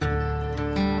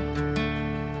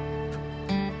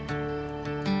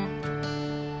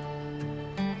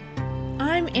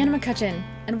Anna McCutcheon,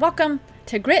 and welcome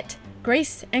to Grit,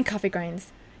 Grace, and Coffee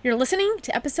Grinds. You're listening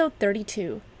to episode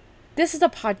 32. This is a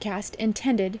podcast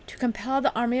intended to compel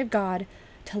the army of God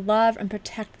to love and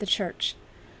protect the church.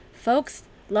 Folks,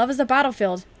 love is a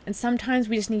battlefield, and sometimes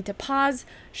we just need to pause,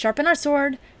 sharpen our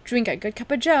sword, drink a good cup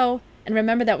of joe, and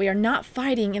remember that we are not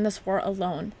fighting in this war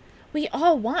alone. We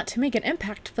all want to make an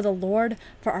impact for the Lord,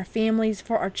 for our families,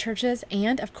 for our churches,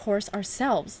 and, of course,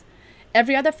 ourselves.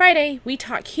 Every other Friday, we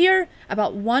talk here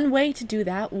about one way to do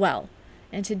that well.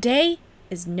 And today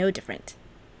is no different.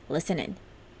 Listen in.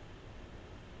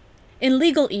 In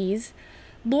legalese,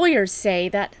 lawyers say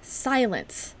that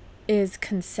silence is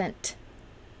consent.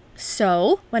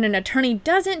 So, when an attorney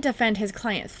doesn't defend his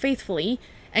client faithfully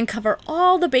and cover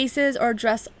all the bases or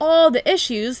address all the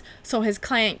issues so his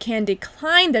client can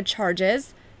decline the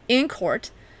charges in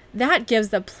court, that gives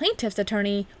the plaintiff's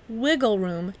attorney wiggle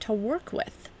room to work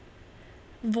with.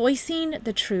 Voicing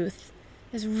the truth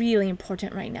is really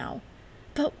important right now,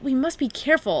 but we must be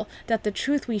careful that the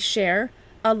truth we share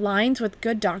aligns with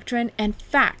good doctrine and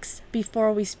facts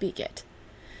before we speak it.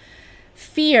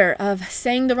 Fear of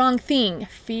saying the wrong thing,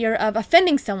 fear of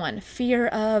offending someone, fear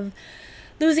of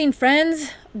losing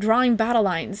friends, drawing battle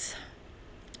lines.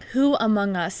 Who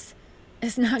among us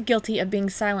is not guilty of being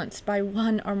silenced by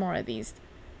one or more of these?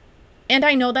 And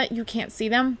I know that you can't see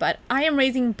them, but I am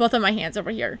raising both of my hands over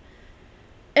here.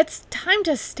 It's time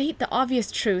to state the obvious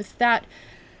truth that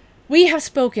we have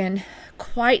spoken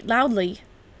quite loudly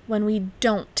when we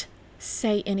don't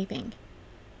say anything.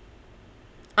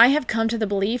 I have come to the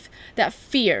belief that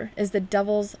fear is the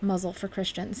devil's muzzle for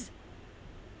Christians.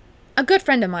 A good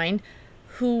friend of mine,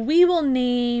 who we will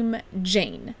name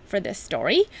Jane for this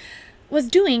story, was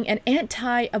doing an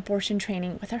anti-abortion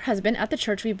training with her husband at the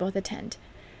church we both attend.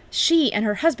 She and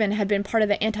her husband had been part of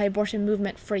the anti-abortion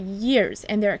movement for years,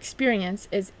 and their experience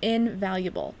is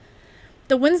invaluable.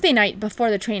 The Wednesday night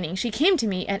before the training, she came to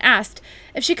me and asked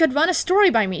if she could run a story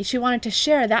by me she wanted to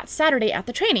share that Saturday at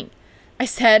the training. I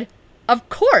said, "Of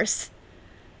course."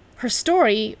 Her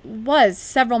story was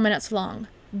several minutes long,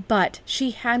 but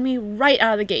she had me right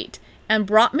out of the gate and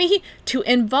brought me to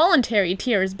involuntary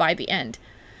tears by the end.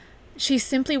 She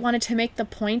simply wanted to make the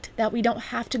point that we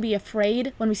don't have to be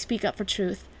afraid when we speak up for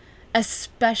truth,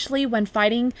 especially when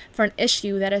fighting for an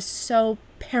issue that is so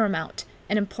paramount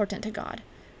and important to God.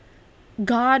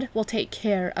 God will take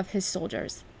care of his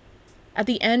soldiers. At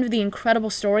the end of the incredible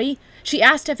story, she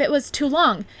asked if it was too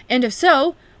long, and if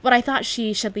so, what I thought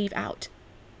she should leave out.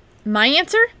 My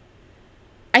answer?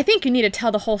 I think you need to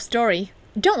tell the whole story.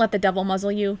 Don't let the devil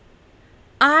muzzle you.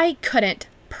 I couldn't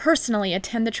personally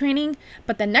attend the training,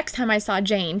 but the next time I saw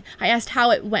Jane, I asked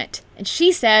how it went, and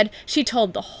she said she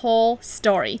told the whole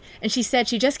story, and she said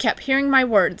she just kept hearing my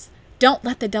words, "Don't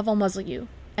let the devil muzzle you,"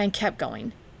 and kept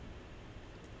going.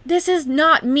 This is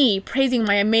not me praising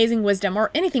my amazing wisdom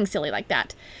or anything silly like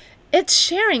that. It's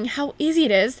sharing how easy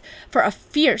it is for a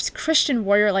fierce Christian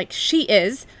warrior like she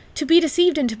is to be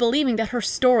deceived into believing that her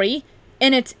story,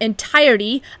 in its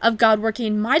entirety of God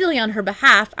working mightily on her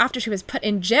behalf after she was put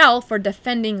in jail for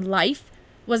defending life,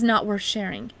 was not worth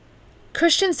sharing.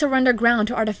 Christians surrender ground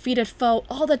to our defeated foe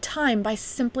all the time by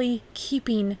simply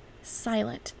keeping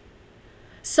silent.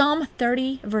 Psalm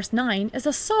 30, verse 9 is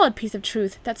a solid piece of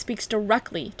truth that speaks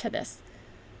directly to this.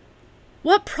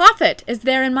 "What profit is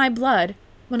there in my blood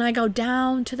when I go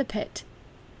down to the pit?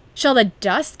 Shall the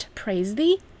dust praise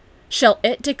thee? Shall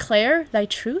it declare thy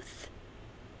truth?"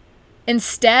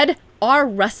 Instead, our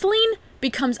wrestling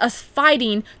becomes us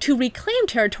fighting to reclaim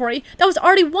territory that was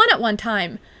already won at one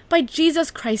time by Jesus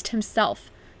Christ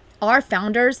himself. Our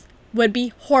founders would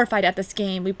be horrified at this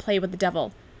game we play with the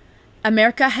devil.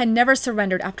 America had never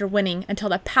surrendered after winning until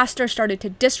the pastor started to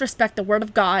disrespect the word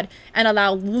of God and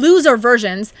allow loser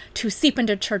versions to seep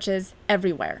into churches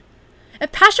everywhere.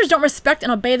 If pastors don't respect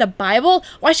and obey the Bible,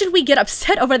 why should we get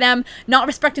upset over them not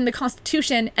respecting the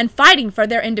Constitution and fighting for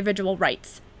their individual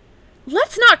rights?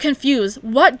 Let's not confuse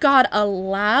what God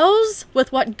allows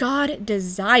with what God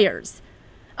desires.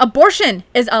 Abortion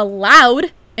is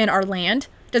allowed in our land.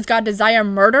 Does God desire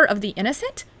murder of the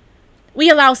innocent? We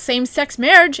allow same-sex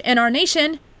marriage in our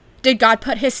nation. Did God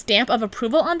put his stamp of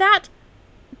approval on that?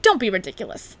 Don't be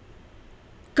ridiculous.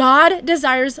 God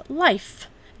desires life.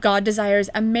 God desires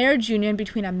a marriage union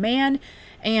between a man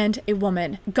and a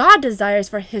woman. God desires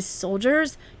for his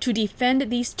soldiers to defend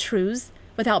these truths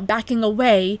without backing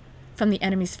away from the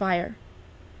enemy's fire.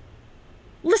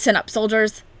 Listen up,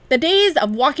 soldiers. The days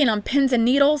of walking on pins and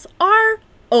needles are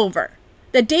over.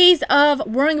 The days of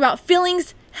worrying about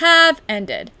feelings have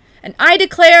ended. And I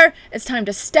declare it's time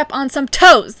to step on some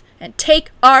toes and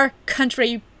take our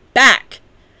country back.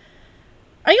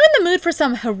 Are you in the mood for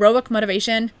some heroic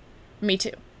motivation? Me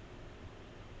too.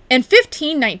 In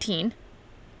 1519,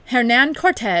 Hernan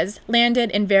Cortez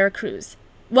landed in Veracruz,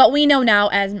 what we know now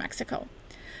as Mexico,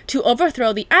 to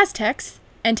overthrow the Aztecs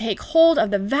and take hold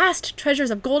of the vast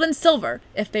treasures of gold and silver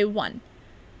if they won.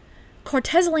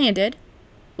 Cortez landed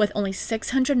with only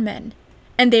 600 men,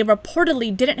 and they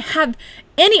reportedly didn't have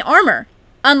any armor,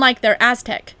 unlike their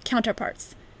Aztec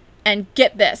counterparts. And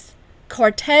get this,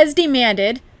 Cortez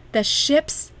demanded the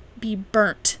ships be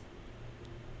burnt.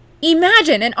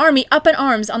 Imagine an army up in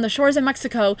arms on the shores of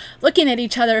Mexico, looking at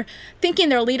each other, thinking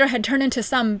their leader had turned into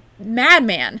some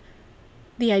madman.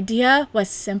 The idea was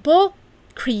simple,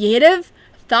 creative,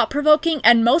 thought-provoking,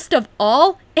 and most of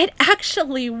all, it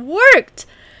actually worked.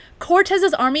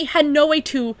 Cortez's army had no way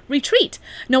to retreat,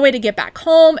 no way to get back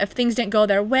home if things didn't go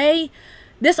their way.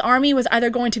 This army was either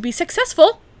going to be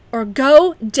successful or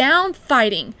go down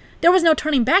fighting. There was no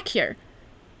turning back here.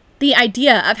 The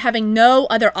idea of having no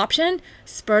other option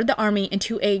spurred the army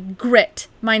into a grit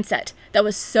mindset that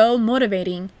was so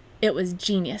motivating, it was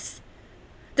genius.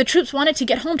 The troops wanted to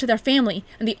get home to their family,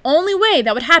 and the only way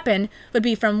that would happen would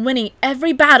be from winning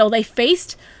every battle they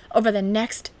faced over the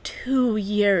next 2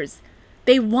 years.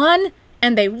 They won,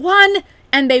 and they won,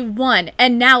 and they won.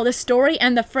 And now the story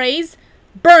and the phrase,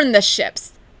 "burn the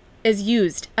ships," is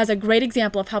used as a great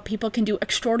example of how people can do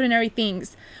extraordinary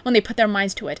things when they put their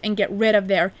minds to it and get rid of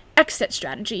their exit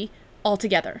strategy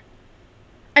altogether.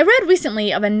 I read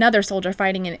recently of another soldier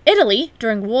fighting in Italy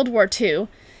during World War II,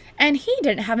 and he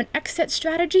didn't have an exit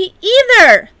strategy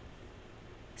either.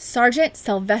 Sergeant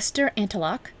Sylvester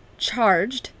Antelock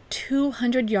charged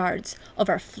 200 yards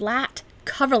over flat,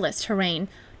 coverless terrain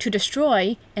to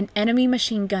destroy an enemy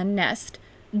machine gun nest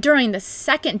during the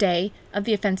second day of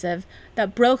the offensive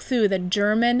that broke through the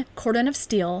German cordon of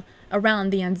steel around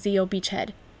the Anzio beachhead.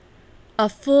 A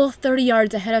full 30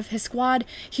 yards ahead of his squad,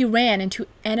 he ran into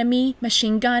enemy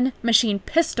machine gun, machine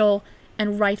pistol,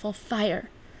 and rifle fire.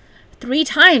 3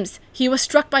 times he was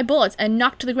struck by bullets and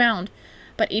knocked to the ground,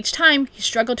 but each time he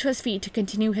struggled to his feet to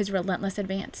continue his relentless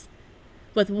advance.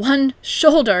 With one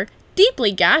shoulder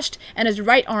deeply gashed and his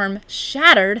right arm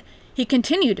shattered, he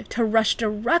continued to rush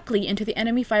directly into the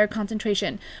enemy fire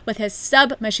concentration with his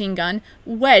submachine gun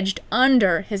wedged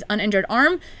under his uninjured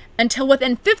arm until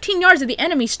within 15 yards of the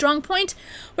enemy's strong point,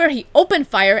 where he opened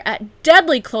fire at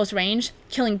deadly close range,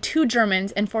 killing 2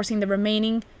 Germans and forcing the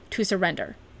remaining to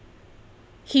surrender.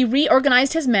 He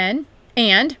reorganized his men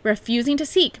and, refusing to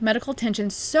seek medical attention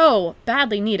so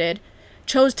badly needed,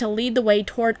 chose to lead the way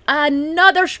toward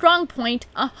another strong point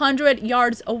 100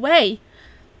 yards away.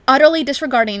 Utterly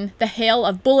disregarding the hail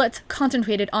of bullets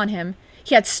concentrated on him,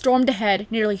 he had stormed ahead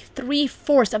nearly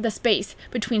 3/4 of the space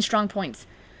between strong points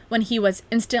when he was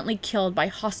instantly killed by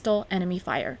hostile enemy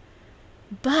fire.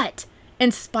 But,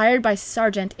 inspired by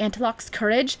Sergeant Antelock's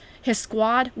courage, his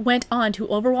squad went on to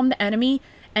overwhelm the enemy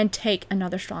and take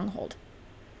another stronghold.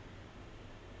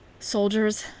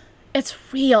 Soldiers, it's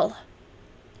real.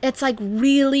 It's like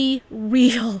really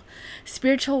real.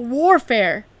 Spiritual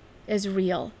warfare is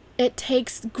real. It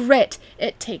takes grit.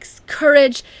 It takes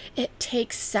courage. It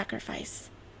takes sacrifice.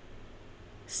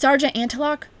 Sergeant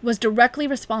Antelock was directly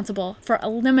responsible for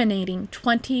eliminating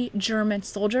 20 German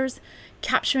soldiers,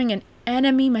 capturing an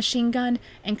enemy machine gun,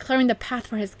 and clearing the path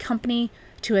for his company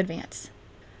to advance.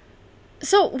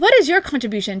 So, what is your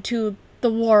contribution to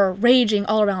the war raging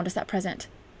all around us at present?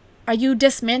 Are you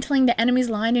dismantling the enemy's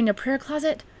line in your prayer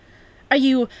closet? Are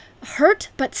you hurt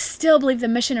but still believe the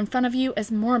mission in front of you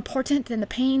is more important than the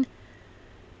pain?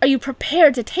 Are you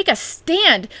prepared to take a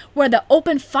stand where the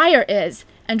open fire is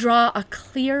and draw a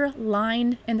clear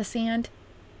line in the sand?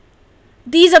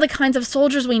 These are the kinds of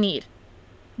soldiers we need.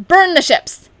 Burn the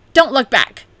ships. Don't look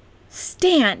back.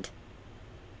 Stand.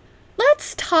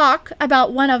 Let's talk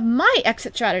about one of my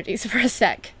exit strategies for a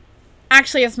sec.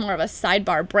 Actually, it's more of a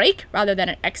sidebar break rather than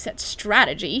an exit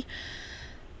strategy.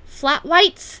 Flat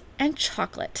whites and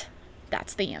chocolate.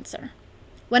 That's the answer.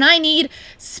 When I need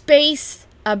space,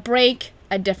 a break,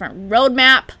 a different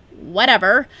roadmap,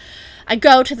 whatever, I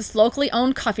go to this locally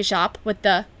owned coffee shop with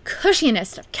the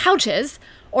cushiest of couches,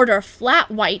 order a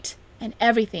flat white, and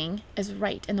everything is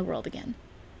right in the world again.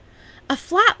 A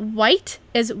flat white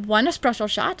is 1 espresso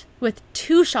shot with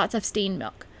 2 shots of steamed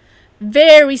milk.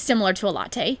 Very similar to a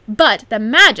latte, but the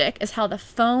magic is how the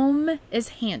foam is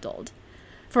handled.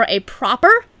 For a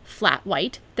proper flat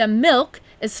white, the milk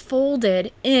is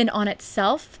folded in on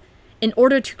itself in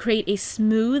order to create a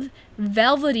smooth,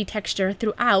 velvety texture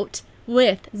throughout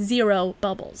with 0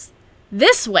 bubbles.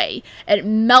 This way, it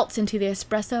melts into the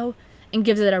espresso and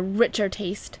gives it a richer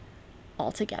taste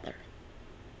altogether.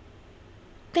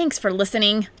 Thanks for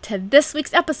listening to this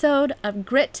week's episode of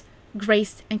Grit,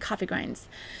 Grace, and Coffee Grinds.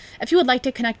 If you would like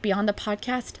to connect beyond the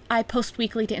podcast, I post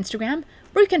weekly to Instagram,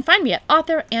 where you can find me at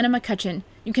author Anna McCutcheon.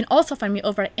 You can also find me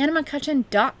over at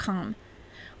annamccutcheon.com.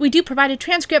 We do provide a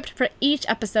transcript for each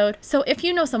episode, so if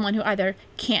you know someone who either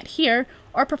can't hear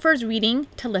or prefers reading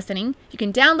to listening, you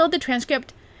can download the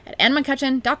transcript at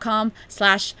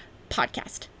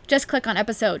annamccutcheon.com/podcast. Just click on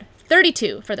episode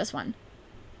 32 for this one.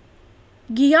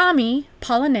 Guillaume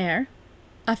Apollinaire,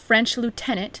 a French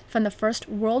lieutenant from the First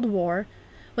World War,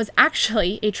 was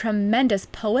actually a tremendous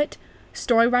poet,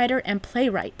 story writer, and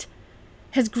playwright.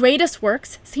 His greatest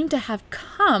works seem to have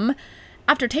come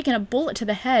after taking a bullet to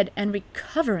the head and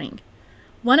recovering.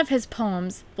 One of his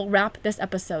poems will wrap this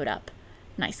episode up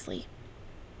nicely.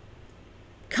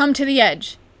 "Come to the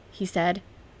edge," he said.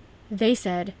 They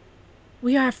said,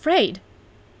 "We are afraid."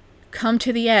 "Come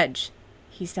to the edge,"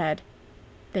 he said.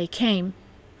 They came.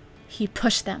 He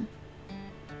pushed them,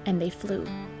 and they flew.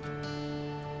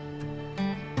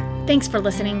 Thanks for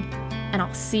listening, and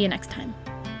I'll see you next time.